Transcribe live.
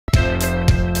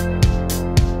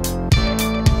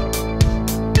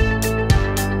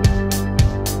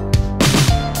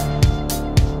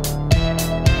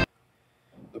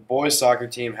boys soccer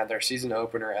team had their season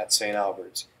opener at St.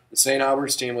 Albert's. The St.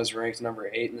 Albert's team was ranked number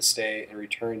 8 in the state and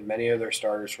returned many of their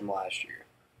starters from last year.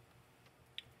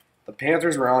 The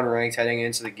Panthers were unranked heading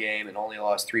into the game and only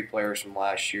lost 3 players from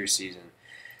last year's season.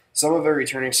 Some of their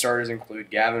returning starters include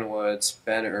Gavin Woods,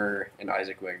 Ben and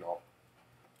Isaac Wignall.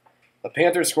 The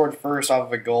Panthers scored first off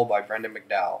of a goal by Brendan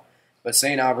McDowell, but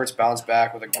St. Albert's bounced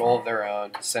back with a goal of their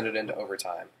own to send it into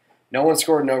overtime. No one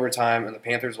scored in overtime, and the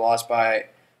Panthers lost by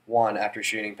 1 after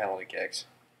shooting penalty kicks.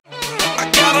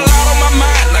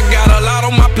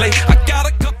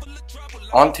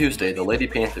 On Tuesday, the Lady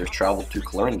Panthers traveled to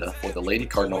Clarinda for the Lady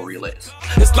Cardinal Relays.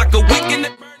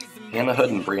 Hannah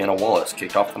Hood and Brianna Wallace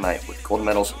kicked off the night with gold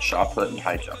medals in shot put and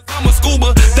high jump.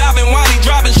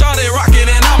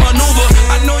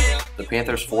 The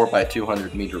Panthers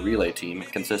 4x200 meter relay team,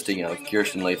 consisting of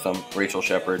Kirsten Latham, Rachel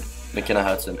Shepard, McKenna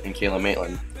Hudson, and Kayla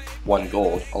Maitland, won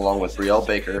gold, along with Brielle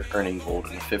Baker earning gold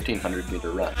in the 1500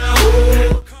 meter run.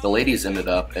 The ladies ended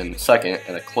up in second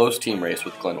in a close team race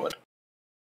with Glenwood.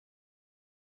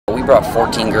 We brought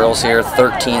 14 girls here,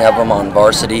 13 of them on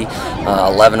varsity,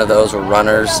 11 of those were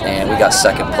runners, and we got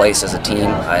second place as a team.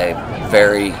 I'm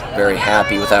very, very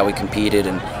happy with how we competed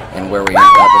and where we ended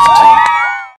up as a team.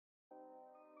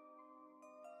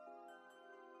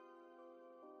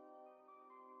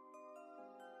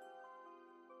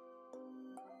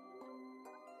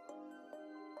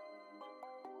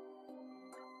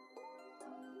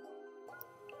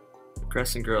 The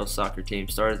Crescent girls soccer team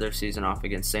started their season off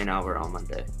against St. Albert on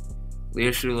Monday.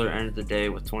 Leah Schuler ended the day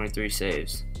with 23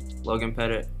 saves. Logan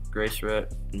Pettit, Grace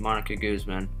Ritt, and Monica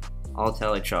Guzman all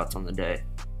tallied shots on the day.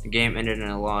 The game ended in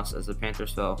a loss as the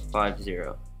Panthers fell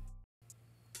 5-0.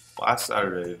 Last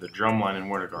Saturday, the Drumline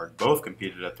and Winter Guard both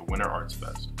competed at the Winter Arts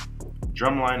Fest. The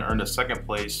Drumline earned a second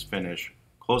place finish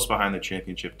close behind the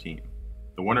championship team.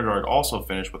 The Winter Guard also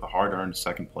finished with a hard-earned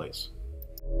second place.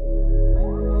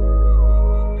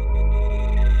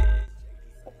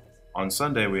 On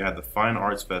Sunday, we had the Fine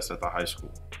Arts Fest at the high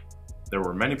school. There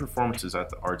were many performances at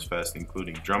the Arts Fest,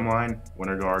 including drumline,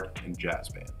 winter guard, and jazz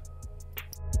band.